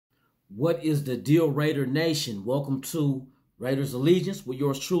What is the deal, Raider Nation? Welcome to Raiders Allegiance with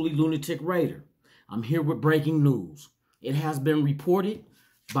yours truly, Lunatic Raider. I'm here with breaking news. It has been reported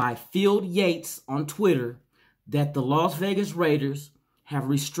by Field Yates on Twitter that the Las Vegas Raiders have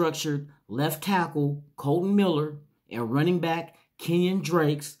restructured left tackle Colton Miller and running back Kenyon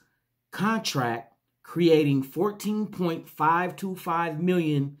Drake's contract, creating $14.525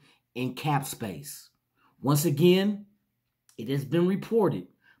 million in cap space. Once again, it has been reported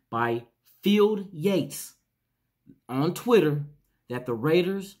by Field Yates on Twitter that the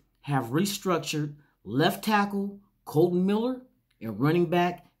Raiders have restructured left tackle Colton Miller and running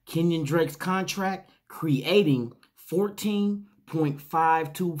back Kenyon Drake's contract, creating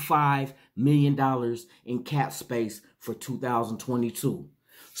 $14.525 million in cap space for 2022.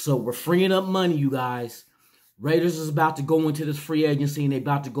 So we're freeing up money, you guys. Raiders is about to go into this free agency and they're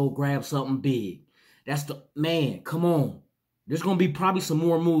about to go grab something big. That's the, man, come on. There's going to be probably some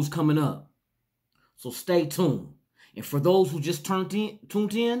more moves coming up. So stay tuned. And for those who just tuned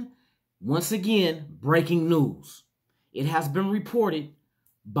in, once again, breaking news. It has been reported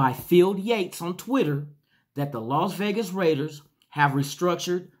by Field Yates on Twitter that the Las Vegas Raiders have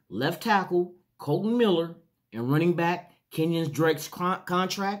restructured left tackle Colton Miller and running back Kenyon Drake's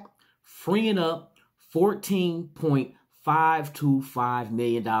contract, freeing up $14.525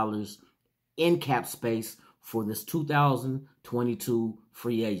 million in cap space for this 2022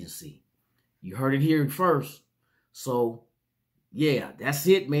 free agency. You heard it here first. So, yeah, that's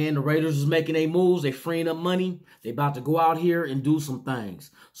it, man. The Raiders is making their moves. They're freeing up money. They're about to go out here and do some things.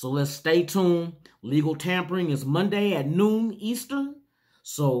 So let's stay tuned. Legal tampering is Monday at noon Eastern.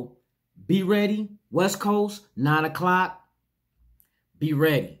 So be ready. West Coast, 9 o'clock. Be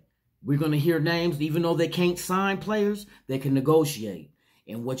ready. We're going to hear names. Even though they can't sign players, they can negotiate.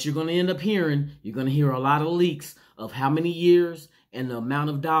 And what you're going to end up hearing, you're going to hear a lot of leaks of how many years and the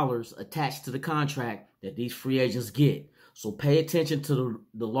amount of dollars attached to the contract that these free agents get. So pay attention to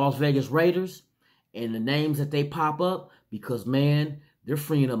the Las Vegas Raiders and the names that they pop up because, man, they're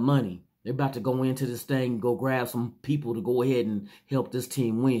freeing up money. They're about to go into this thing and go grab some people to go ahead and help this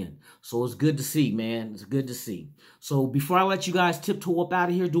team win. So it's good to see, man. It's good to see. So before I let you guys tiptoe up out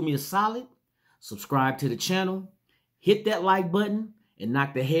of here, do me a solid. Subscribe to the channel. Hit that like button. And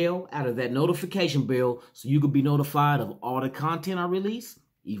knock the hell out of that notification bell so you can be notified of all the content I release,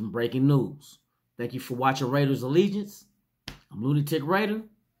 even breaking news. Thank you for watching Raiders Allegiance. I'm Lunatic Raider.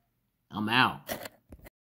 I'm out.